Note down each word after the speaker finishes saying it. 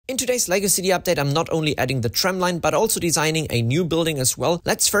In today's LEGO City update, I'm not only adding the tram line, but also designing a new building as well.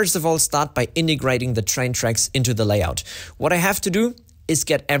 Let's first of all start by integrating the train tracks into the layout. What I have to do is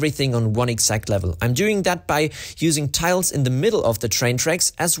get everything on one exact level. I'm doing that by using tiles in the middle of the train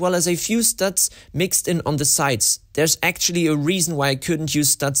tracks, as well as a few studs mixed in on the sides. There's actually a reason why I couldn't use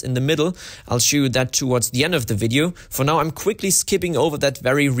studs in the middle. I'll show you that towards the end of the video. For now, I'm quickly skipping over that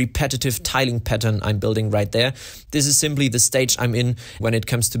very repetitive tiling pattern I'm building right there. This is simply the stage I'm in when it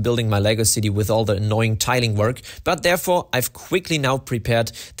comes to building my LEGO City with all the annoying tiling work. But therefore, I've quickly now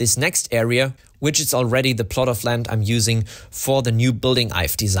prepared this next area, which is already the plot of land I'm using for the new building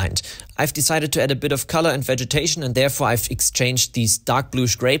I've designed. I've decided to add a bit of color and vegetation, and therefore I've exchanged these dark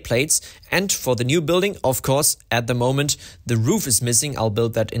bluish gray plates. And for the new building, of course, at the moment, the roof is missing. I'll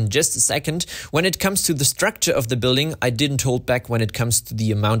build that in just a second. When it comes to the structure of the building, I didn't hold back when it comes to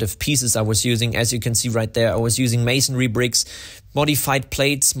the amount of pieces I was using. As you can see right there, I was using masonry bricks, modified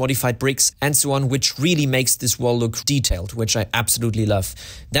plates, modified bricks, and so on, which really makes this wall look detailed, which I absolutely love.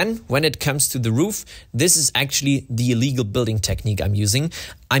 Then, when it comes to the roof, this is actually the illegal building technique I'm using.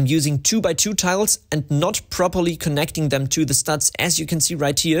 I'm using 2x2 tiles and not properly connecting them to the studs. As you can see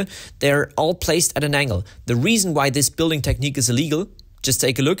right here, they're all placed at an angle. The reason why this building technique is illegal, just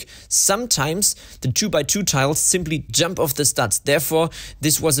take a look. Sometimes the 2x2 tiles simply jump off the studs. Therefore,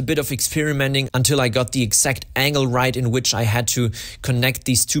 this was a bit of experimenting until I got the exact angle right in which I had to connect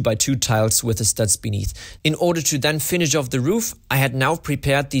these 2x2 tiles with the studs beneath. In order to then finish off the roof, I had now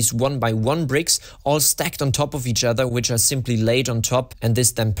prepared these 1x1 bricks all stacked on top of each other, which are simply laid on top, and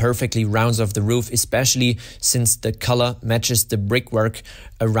this then perfectly rounds off the roof, especially since the color matches the brickwork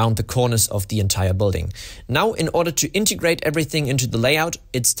around the corners of the entire building. Now, in order to integrate everything into the layout,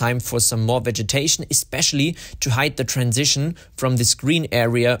 it's time for some more vegetation, especially to hide the transition from this green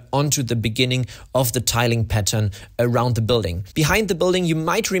area onto the beginning of the tiling pattern around the building. Behind the building, you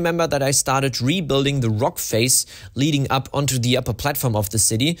might remember that I started rebuilding the rock face leading up onto the upper platform of the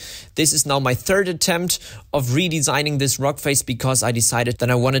city. This is now my third attempt of redesigning this rock face because I decided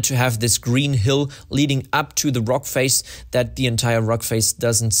that I wanted to have this green hill leading up to the rock face, that the entire rock face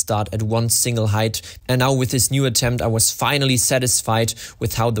doesn't start at one single height. And now with this new attempt, I was finally satisfied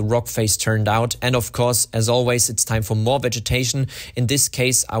with how the rock face turned out. And of course, as always, it's time for more vegetation. In this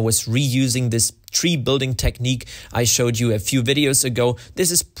case, I was reusing this tree building technique I showed you a few videos ago. This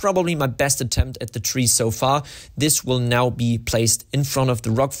is probably my best attempt at the tree so far. This will now be placed in front of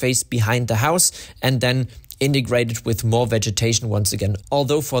the rock face behind the house and then integrated with more vegetation once again.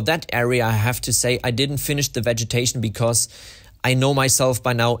 Although for that area, I have to say I didn't finish the vegetation because I know myself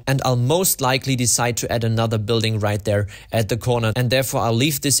by now, and I'll most likely decide to add another building right there at the corner, and therefore I'll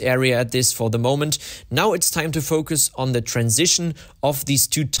leave this area at this for the moment. Now it's time to focus on the transition of these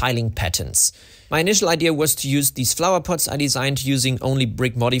two tiling patterns. My initial idea was to use these flower pots I designed using only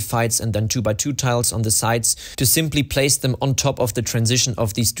brick modifieds and then 2x2 tiles on the sides to simply place them on top of the transition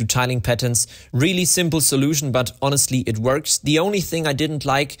of these two tiling patterns. Really simple solution, but honestly it works. The only thing I didn't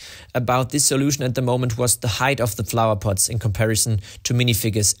like about this solution at the moment was the height of the flower pots in comparison to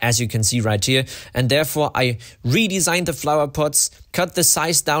minifigures, as you can see right here. And therefore I redesigned the flower pots, cut the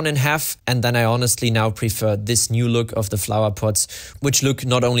size down in half, and then I honestly now prefer this new look of the flower pots, which look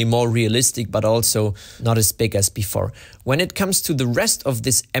not only more realistic but also not as big as before. When it comes to the rest of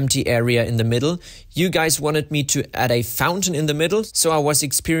this empty area in the middle, you guys wanted me to add a fountain in the middle, so I was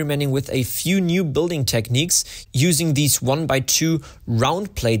experimenting with a few new building techniques using these 1x2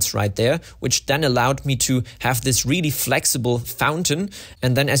 round plates right there, which then allowed me to have this really flexible fountain.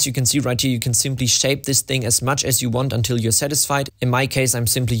 And then as you can see right here, you can simply shape this thing as much as you want until you're satisfied. In my case, I'm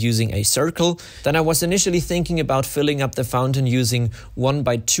simply using a circle. Then I was initially thinking about filling up the fountain using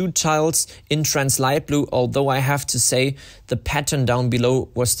 1x2 tiles in trans light blue, although I have to say the pattern down below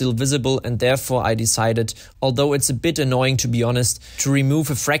was still visible, and therefore I decided, although it's a bit annoying to be honest, to remove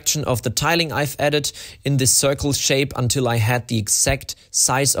a fraction of the tiling I've added in this circle shape until I had the exact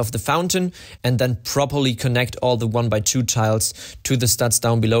size of the fountain, and then properly connect all the 1x2 tiles to the studs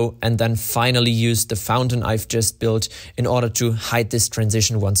down below, and then finally use the fountain I've just built in order to hide this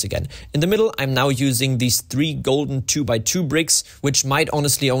transition once again. In the middle, I'm now using these 3 golden 2x2 bricks, which might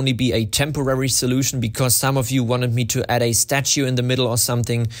honestly only be a temporary solution because some of you wanted me to add a statue in the middle or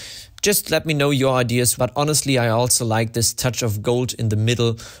something. Just let me know your ideas, but honestly I also like this touch of gold in the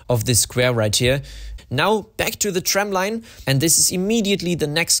middle of this square right here. Now back to the tram line, and this is immediately the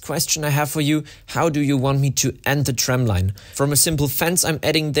next question I have for you. How do you want me to end the tram line? From a simple fence I'm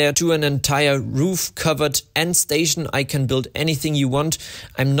adding there to an entire roof covered end station, I can build anything you want.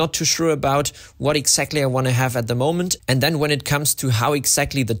 I'm not too sure about what exactly I want to have at the moment. And then when it comes to how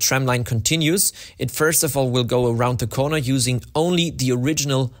exactly the tram line continues, it first of all will go around the corner using only the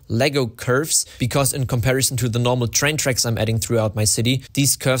original Lego curves, because in comparison to the normal train tracks I'm adding throughout my city,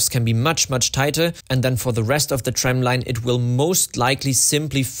 these curves can be much tighter. And then for the rest of the tram line, it will most likely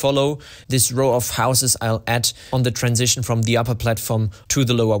simply follow this row of houses I'll add on the transition from the upper platform to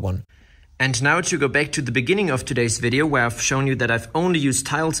the lower one. And now to go back to the beginning of today's video, where I've shown you that I've only used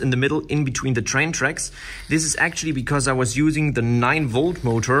tiles in the middle in between the train tracks. This is actually because I was using the 9-volt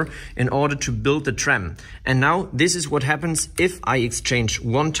motor in order to build the tram. And now this is what happens if I exchange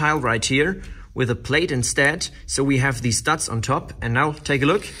one tile right here with a plate instead. So we have these studs on top. And now take a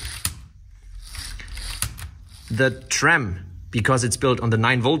look. The tram, because it's built on the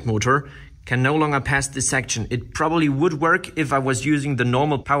 9-volt motor, can no longer pass this section. It probably would work if I was using the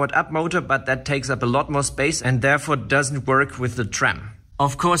normal powered up motor, but that takes up a lot more space and therefore doesn't work with the tram.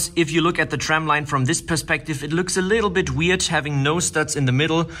 Of course, if you look at the tram line from this perspective, it looks a little bit weird having no studs in the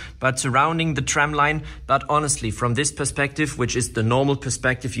middle, but surrounding the tram line. But honestly, from this perspective, which is the normal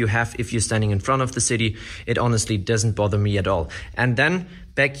perspective you have if you're standing in front of the city, it honestly doesn't bother me at all. And then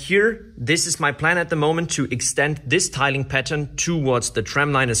back here, this is my plan at the moment, to extend this tiling pattern towards the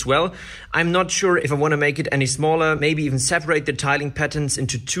tram line as well. I'm not sure if I want to make it any smaller, maybe even separate the tiling patterns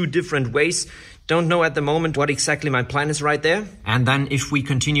into 2 different ways. Don't know at the moment what exactly my plan is right there. And then if we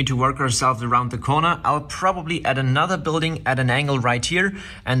continue to work ourselves around the corner, I'll probably add another building at an angle right here.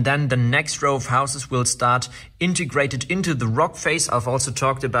 And then the next row of houses will start integrated into the rock face. I've also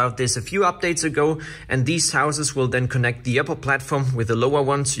talked about this a few updates ago. And these houses will then connect the upper platform with the lower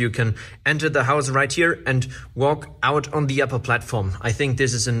one. So you can enter the house right here and walk out on the upper platform. I think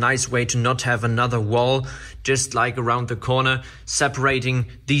this is a nice way to not have another wall just like around the corner, separating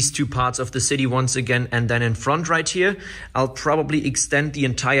these 2 parts of the city once again. And then in front right here, I'll probably extend the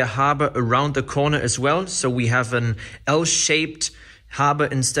entire harbor around the corner as well. So we have an L-shaped harbor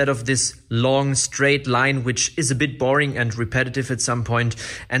instead of this long straight line, which is a bit boring and repetitive at some point.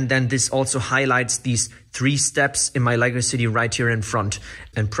 And then this also highlights these 3 steps in my Lego city right here in front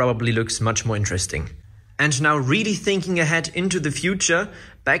and probably looks much more interesting. And now really thinking ahead into the future,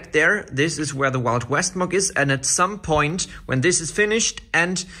 back there, this is where the Wild West mock is. And at some point when this is finished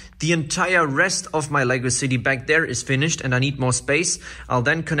and the entire rest of my Lego city back there is finished and I need more space, I'll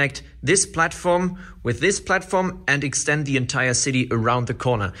then connect this platform with this platform and extend the entire city around the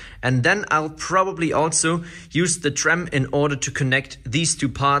corner. And then I'll probably also use the tram in order to connect these 2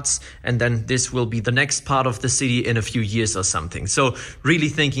 parts. And then this will be the next part of the city in a few years or something. So really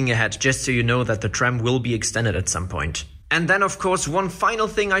thinking ahead, just so you know that the tram will be extended at some point. And then, of course, one final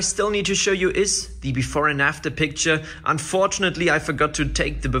thing I still need to show you is the before and after picture. Unfortunately, I forgot to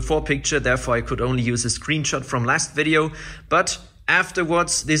take the before picture, therefore I could only use a screenshot from last video. But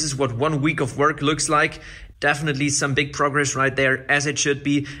afterwards, this is what 1 week of work looks like. Definitely some big progress right there, as it should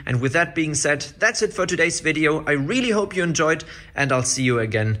be. And with that being said, that's it for today's video. I really hope you enjoyed, and I'll see you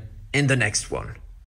again in the next one.